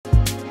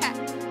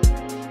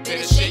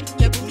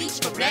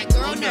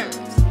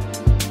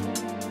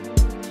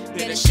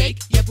better shake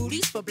your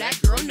booties for black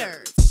girl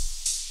nerds.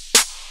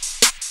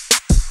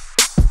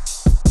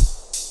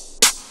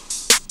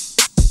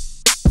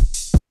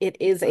 It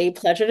is a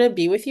pleasure to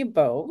be with you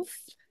both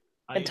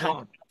How and you talk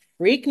doing?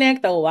 about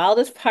Freaknik, the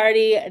wildest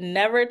party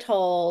never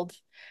told.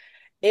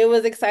 It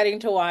was exciting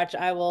to watch.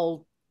 I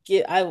will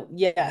get, I,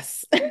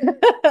 yes. So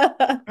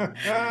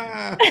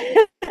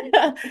You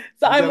got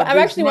a I'm big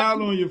actually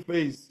smile on your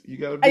face. You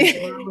got a big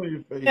smile I, on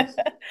your face.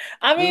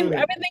 I mean, Good.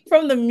 everything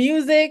from the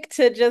music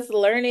to just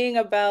learning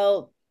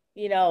about,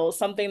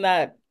 something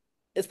that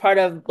is part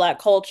of Black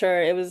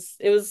culture. It was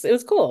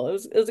cool.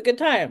 It was a good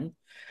time.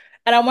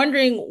 And I'm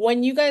wondering,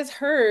 when you guys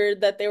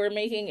heard that they were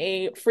making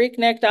a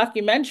Freaknik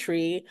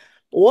documentary,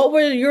 what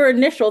were your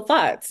initial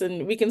thoughts?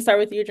 And we can start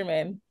with you,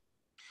 Jermaine.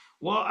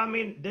 Well, I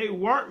mean, they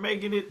weren't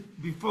making it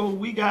before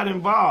we got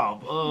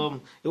involved.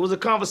 It was a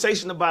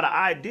conversation about an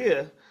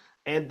idea,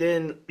 and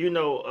then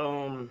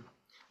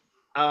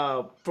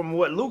from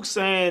what Luke's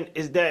saying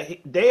is that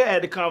they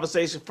had the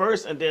conversation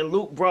first, and then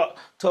Luke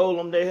told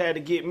them they had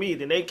to get me.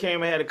 Then they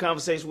came and had a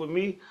conversation with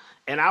me,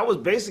 and I was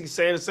basically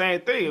saying the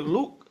same thing. If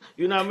Luke,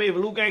 you know what I mean? If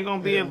Luke ain't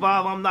gonna be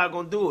involved, I'm not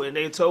gonna do it. And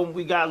they told me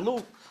we got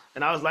Luke,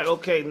 and I was like,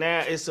 okay,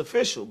 now it's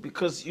official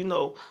because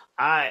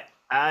I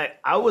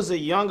was a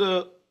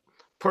younger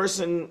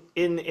person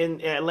in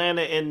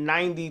Atlanta in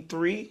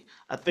 '93.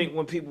 I think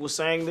when people were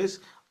saying this,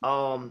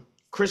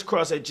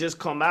 Crisscross had just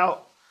come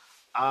out.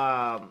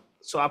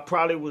 So I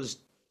probably was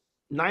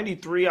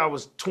 93. I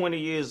was 20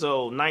 years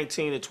old,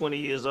 19 to 20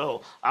 years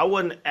old. I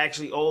wasn't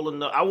actually old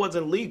enough. I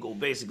wasn't legal,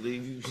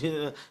 basically.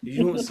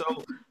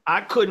 So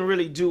I couldn't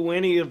really do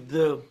any of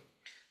the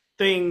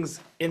things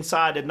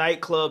inside the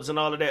nightclubs and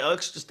all of that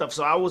extra stuff.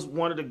 So I was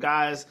one of the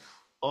guys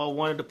or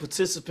one of the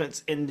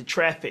participants in the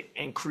traffic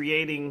and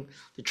creating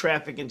the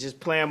traffic and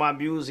just playing my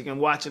music and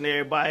watching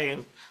everybody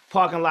and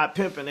parking lot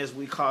pimping, as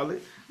we call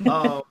it.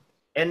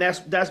 And that's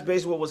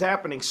basically what was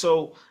happening.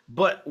 So,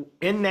 but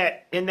in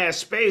that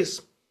space,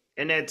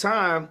 in that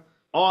time,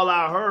 all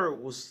I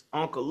heard was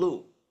Uncle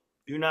Luke.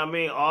 You know what I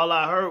mean? All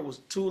I heard was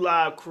Two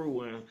Live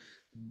Crew and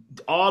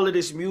all of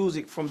this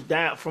music from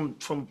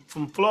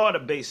Florida,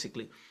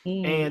 basically.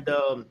 Mm.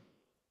 And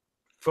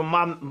from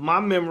my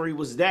memory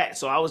was that.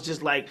 So I was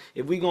just like,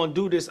 if we gonna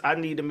do this, I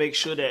need to make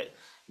sure that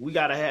we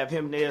gotta have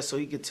him there so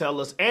he could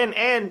tell us.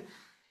 And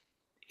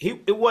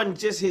it wasn't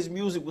just his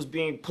music was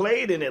being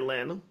played in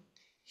Atlanta.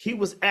 He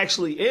was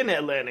actually in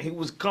Atlanta. He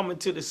was coming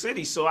to the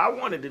city. So I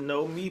wanted to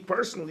know, me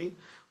personally,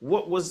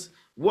 what was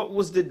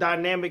the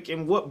dynamic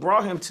and what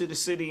brought him to the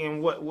city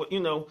and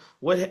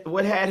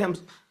what had him,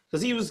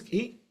 because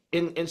he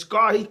in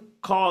Scar he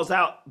calls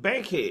out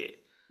Bankhead.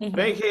 Mhm.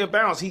 Bankhead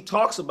Bounce. He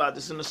talks about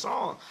this in the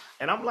song.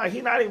 And I'm like,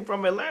 he's not even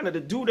from Atlanta to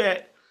do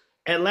that.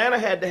 Atlanta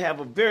had to have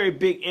a very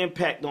big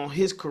impact on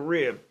his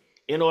career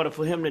in order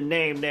for him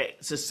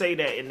to say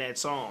that in that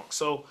song.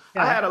 So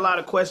I Yeah. had a lot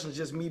of questions,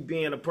 just me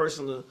being a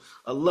person,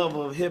 a lover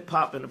of hip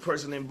hop and a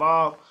person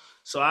involved.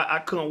 So I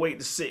couldn't wait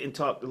to sit and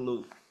talk to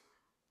Luke.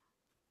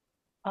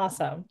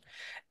 Awesome.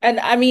 And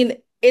I mean,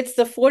 it's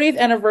the 40th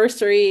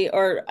anniversary,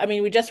 or I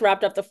mean, we just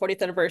wrapped up the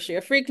 40th anniversary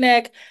of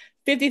Freaknik,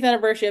 50th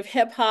anniversary of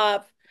hip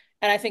hop,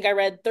 and I think I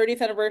read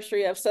 30th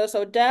anniversary of So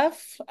So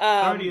Def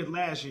 30th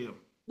last year.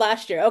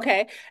 last year.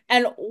 Okay.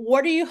 And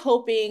what are you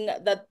hoping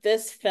that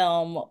this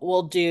film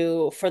will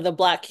do for the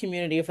Black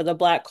community, for the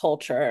Black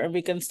culture? And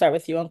we can start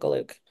with you, Uncle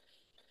Luke.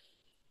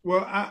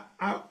 Well,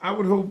 I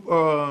would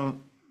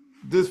hope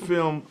this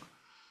film,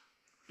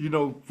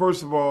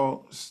 first of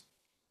all,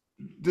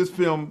 this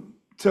film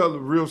tell the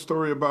real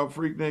story about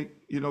Freaknik,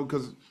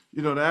 because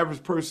the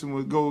average person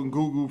would go and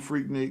Google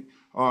Freaknik,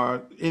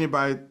 or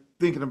anybody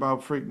thinking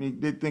about Freaknik,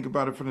 they think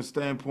about it from the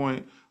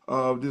standpoint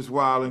of this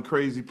wild and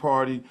crazy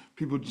party,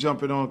 people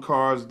jumping on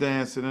cars,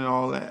 dancing, and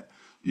all that.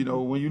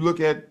 When you look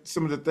at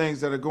some of the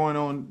things that are going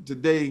on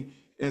today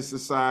in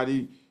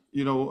society,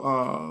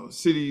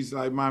 cities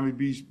like Miami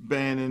Beach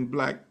banning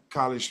Black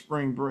college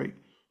spring break,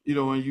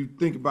 and you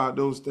think about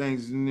those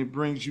things, and it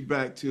brings you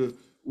back to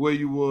where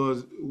you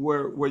was,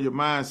 where your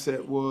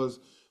mindset was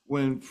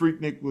when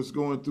Freaknik was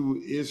going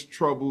through its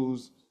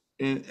troubles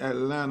in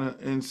Atlanta.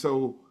 And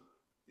so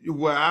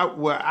where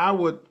I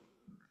would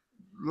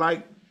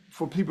like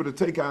for people to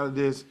take out of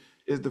this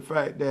is the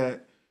fact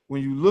that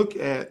when you look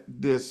at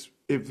this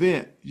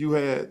event, you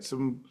had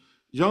some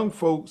young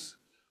folks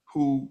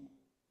who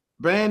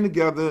band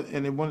together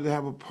and they wanted to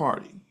have a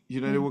party.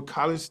 They were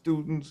college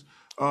students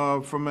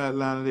from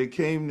Atlanta. They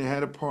came, they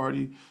had a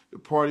party. The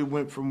party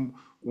went from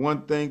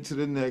one thing to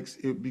the next.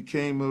 It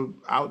became an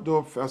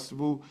outdoor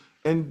festival.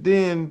 And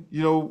then,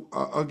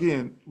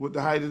 again, with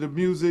the height of the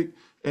music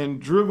and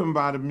driven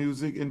by the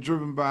music and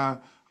driven by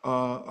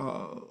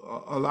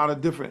a lot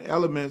of different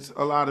elements,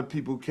 a lot of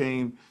people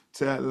came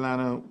to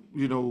Atlanta,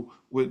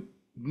 with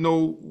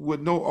no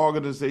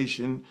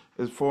organization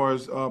as far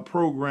as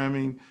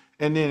programming,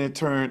 and then it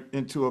turned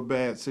into a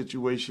bad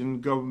situation.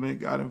 Government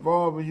got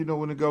involved, and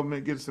when the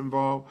government gets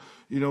involved,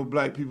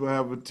 Black people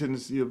have a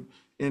tendency of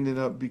ending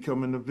up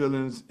becoming the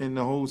villains in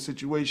the whole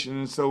situation.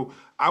 And so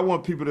I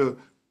want people to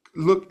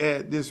look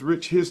at this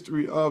rich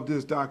history of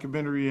this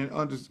documentary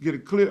and get a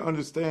clear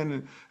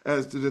understanding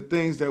as to the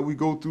things that we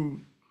go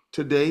through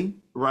today,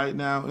 right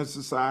now in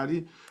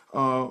society.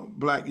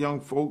 Black young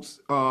folks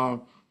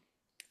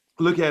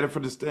look at it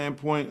from the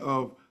standpoint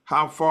of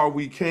how far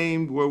we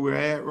came, where we're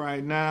at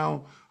right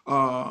now.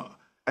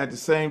 At the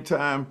same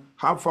time,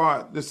 how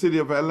far the city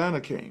of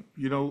Atlanta came,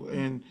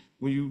 and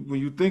when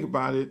you think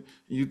about it,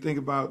 you think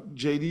about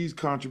JD's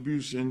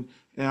contribution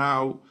and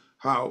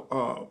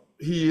how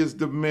he is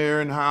the mayor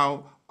and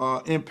how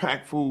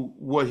impactful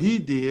what he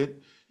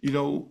did,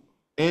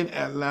 in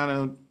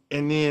Atlanta,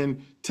 and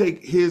then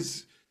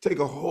take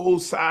a whole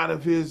side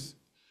of his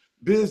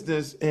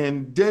business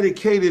and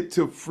dedicate it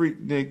to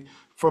Freaknik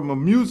from a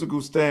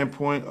musical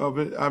standpoint of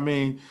it. I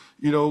mean,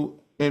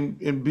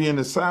 and being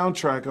the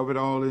soundtrack of it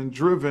all and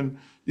driven,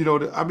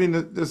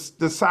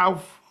 the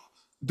South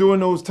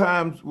during those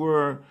times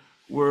were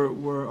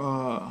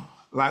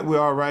like we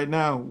are right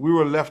now. We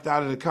were left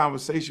out of the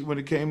conversation when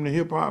it came to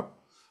hip hop.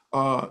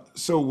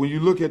 So when you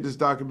look at this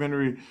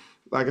documentary,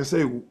 like I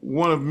say,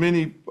 one of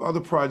many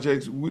other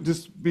projects,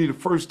 this be the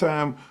first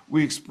time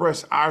we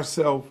express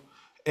ourselves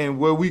and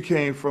where we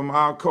came from,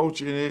 our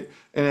culture, and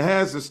it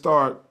has to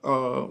start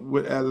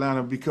with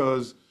Atlanta,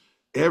 because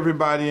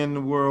everybody in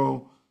the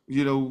world,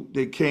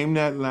 they came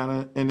to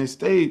Atlanta and they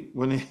stayed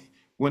when they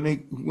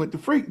went to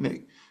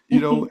Freaknik,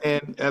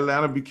 and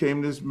Atlanta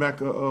became this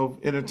mecca of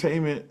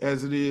entertainment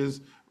as it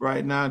is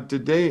right now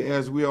today,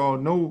 as we all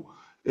know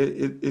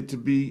it to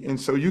be. And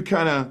so you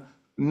kind of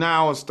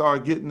now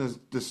start getting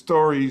the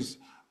stories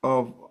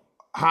of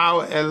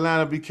how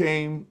Atlanta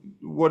became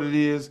what it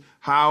is,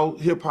 how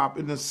hip hop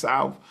in the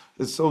South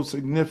is so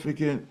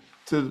significant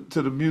to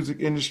the music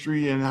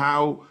industry, and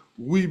how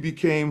we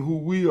became who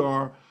we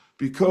are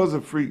because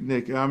of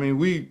Freaknik. I mean,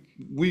 we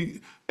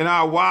in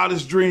our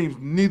wildest dreams,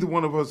 neither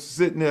one of us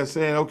sitting there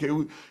saying, okay,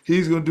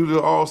 he's gonna do the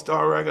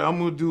all-star record, I'm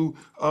gonna do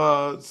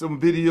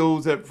some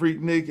videos at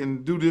Freaknik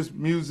and do this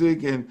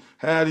music and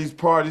have these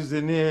parties,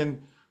 and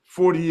then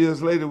 40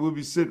 years later, we'll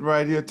be sitting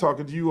right here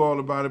talking to you all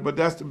about it. But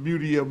that's the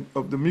beauty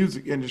of the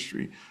music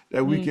industry,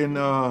 that we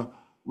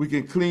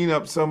can clean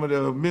up some of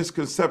the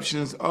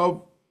misconceptions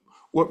of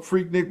what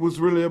Freaknik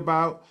was really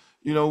about.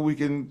 We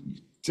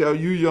can tell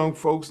you young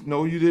folks,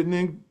 no, you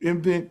didn't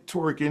invent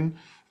twerking.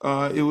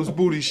 It was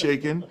booty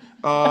shaking.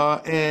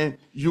 And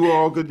you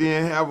all could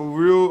then have a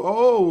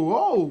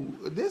real,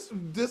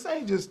 this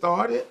ain't just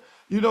started.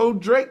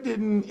 Drake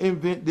didn't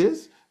invent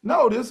this.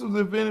 No, this was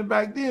invented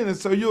back then. And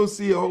so you'll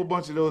see a whole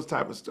bunch of those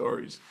type of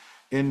stories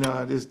in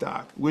this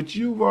doc, which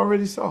you've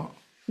already saw.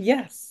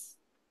 Yes.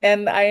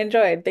 And I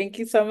enjoyed. Thank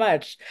you so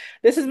much.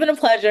 This has been a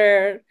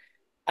pleasure.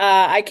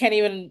 I can't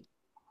even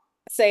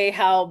say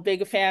how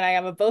big a fan I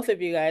am of both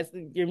of you guys,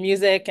 your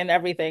music and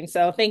everything.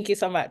 So thank you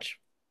so much.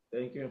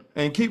 Thank you.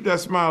 And keep that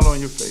smile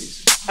on your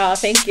face. Oh,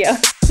 thank you.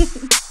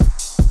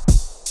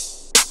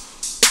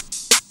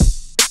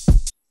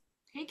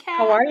 Hey, Kat.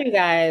 How are you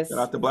guys? Shout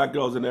out to black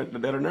girls that are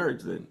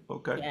nerds then.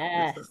 Okay.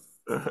 Yes.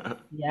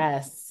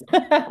 Yes.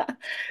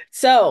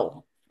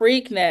 So,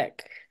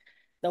 Freaknik,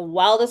 the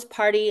wildest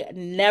party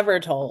never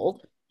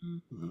told.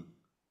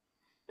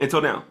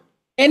 Until now.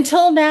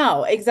 Until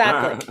now,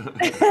 exactly.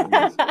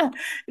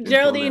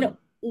 Geraldine, now.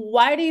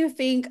 why do you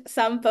think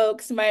some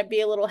folks might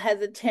be a little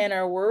hesitant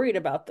or worried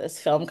about this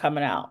film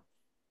coming out?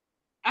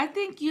 I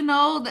think,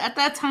 at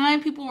that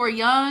time people were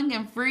young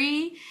and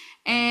free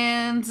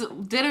and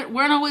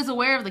weren't always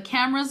aware of the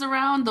cameras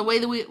around the way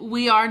that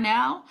we are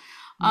now.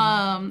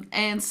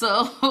 And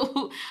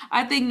so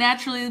I think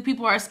naturally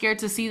people are scared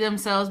to see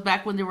themselves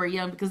back when they were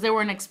young, because they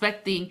weren't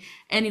expecting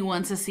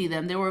anyone to see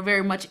them. They were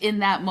very much in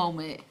that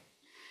moment.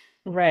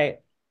 Right.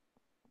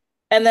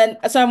 And then,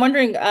 so I'm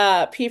wondering,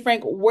 P.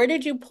 Frank, where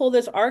did you pull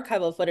this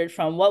archival footage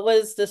from? What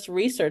was this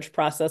research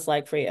process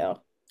like for you?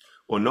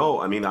 Well, no,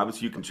 I mean,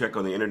 obviously you can check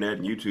on the internet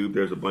and YouTube.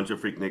 There's a bunch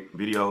of Freaknik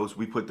videos.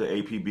 We put the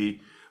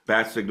APB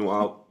bat signal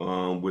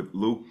out with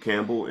Luke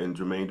Campbell and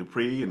Jermaine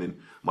Dupri, and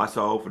then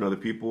myself and other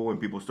people, and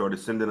people started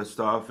sending us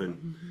stuff,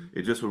 and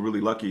it just was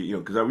really lucky,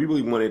 because I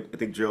really wanted, I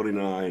think Geraldine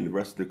and I and the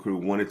rest of the crew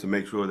wanted to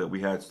make sure that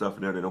we had stuff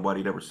in there that nobody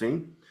had ever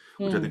seen,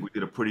 which I think we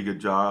did a pretty good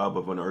job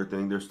of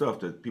unearthing. There's stuff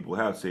that people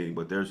have seen,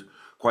 but there's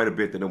quite a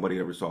bit that nobody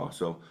ever saw.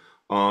 So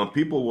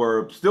people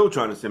were still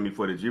trying to send me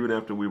footage even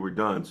after we were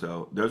done.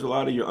 So there's a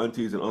lot of your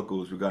aunties and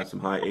uncles who got some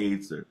high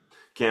eights or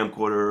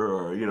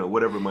camcorder or,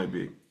 whatever it might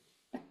be.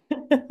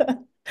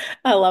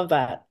 I love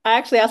that. I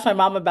actually asked my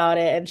mom about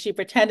it, and she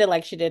pretended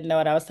like she didn't know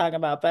what I was talking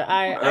about, but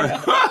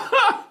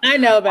I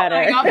know better.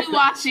 I'll be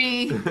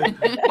watching.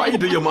 Why you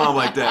do your mom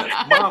like that?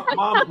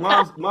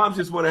 Moms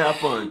just want to have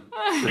fun.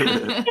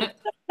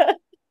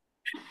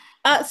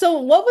 So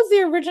what was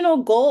the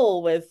original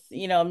goal with,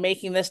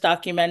 making this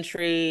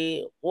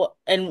documentary,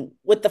 and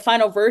with the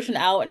final version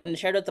out and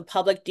shared with the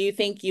public? Do you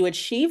think you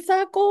achieved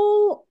that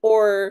goal,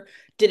 or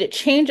did it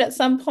change at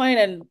some point?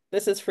 And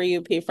this is for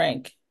you, P.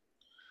 Frank.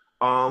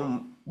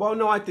 Well,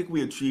 no, I think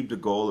we achieved the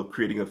goal of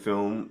creating a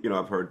film.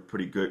 I've heard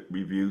pretty good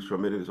reviews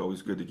from it. It's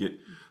always good to get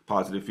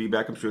positive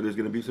feedback. I'm sure there's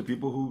going to be some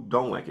people who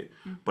don't like it,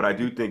 but I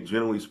do think,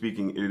 generally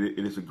speaking,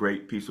 it is a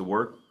great piece of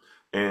work.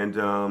 And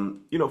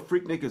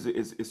Freaknik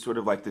is sort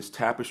of like this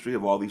tapestry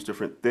of all these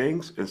different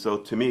things. And so,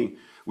 to me,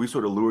 we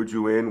sort of lured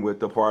you in with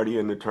the party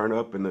and the turn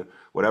up and the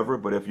whatever.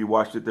 But if you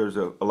watched it, there's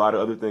a lot of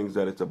other things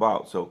that it's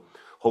about. So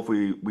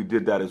hopefully we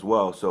did that as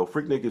well. So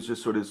Freaknik is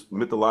just sort of this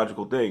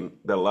mythological thing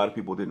that a lot of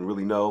people didn't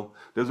really know.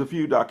 There's a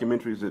few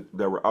documentaries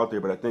that were out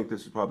there, but I think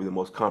this is probably the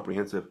most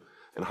comprehensive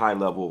and high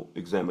level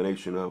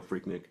examination of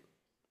Freaknik.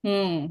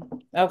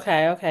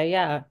 Okay,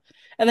 yeah.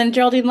 And then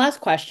Geraldine, last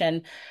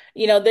question.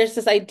 There's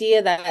this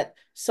idea that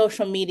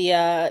social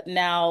media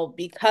now,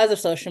 because of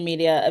social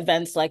media,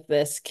 events like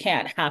this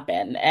can't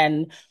happen.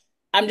 And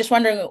I'm just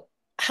wondering,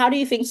 how do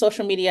you think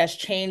social media has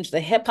changed the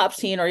hip hop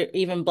scene or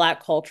even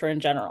Black culture in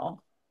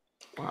general?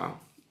 Wow.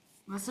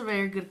 That's a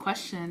very good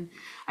question.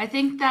 I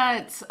think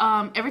that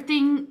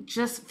everything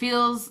just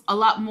feels a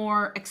lot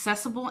more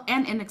accessible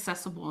and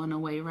inaccessible in a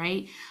way,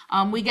 right?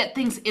 We get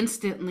things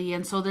instantly,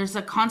 and so there's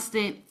a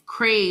constant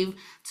crave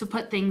to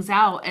put things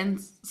out. And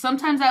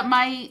sometimes that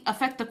might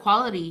affect the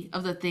quality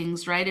of the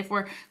things, right? If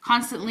we're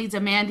constantly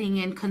demanding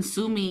and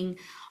consuming,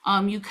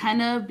 you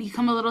kind of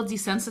become a little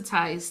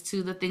desensitized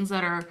to the things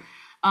that are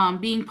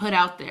being put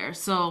out there.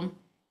 So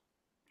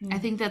I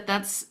think that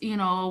that's,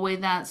 a way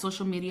that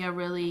social media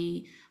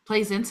really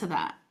plays into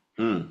that.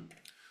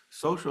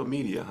 Social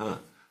media, huh?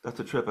 That's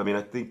a trip. I mean,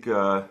 I think,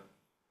 I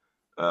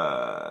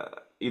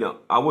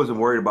wasn't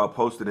worried about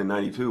posting in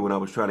 92 when I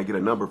was trying to get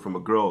a number from a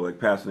girl, like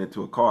passing it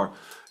to a car.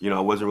 I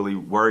wasn't really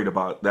worried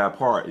about that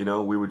part.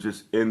 We were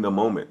just in the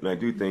moment. And I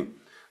do think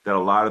that a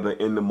lot of the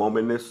in the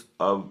momentness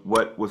of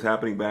what was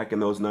happening back in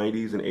those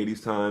 90s and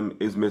 80s time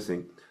is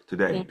missing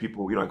today.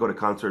 People, I go to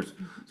concerts,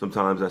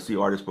 sometimes I see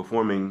artists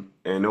performing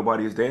and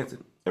nobody is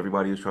dancing.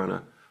 Everybody is trying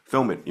to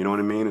film it, you know what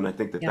I mean? And I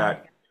think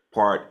that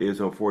part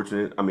is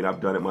unfortunate. I mean, I've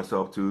done it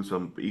myself too, so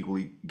I'm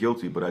equally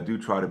guilty, but I do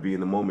try to be in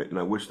the moment, and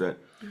I wish that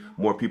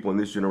more people in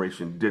this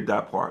generation did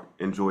that part,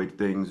 enjoyed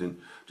things and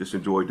just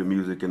enjoyed the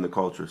music and the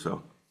culture.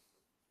 So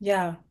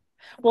yeah.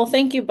 Well,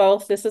 thank you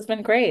both. This has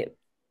been great.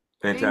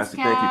 Fantastic.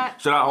 Thanks, Thank Kat.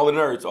 you. Shout out all the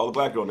nerds, all the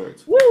Black girl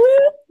nerds. Woo woo.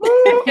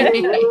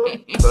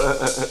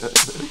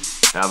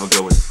 Have a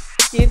good one.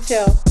 You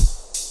too.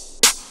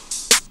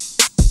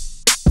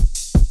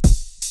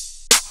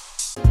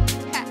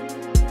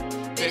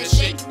 Better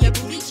shake your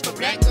booties for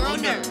Black girl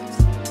nerves.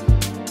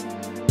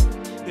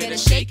 Better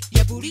shake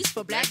your booties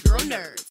for Black girl nerves.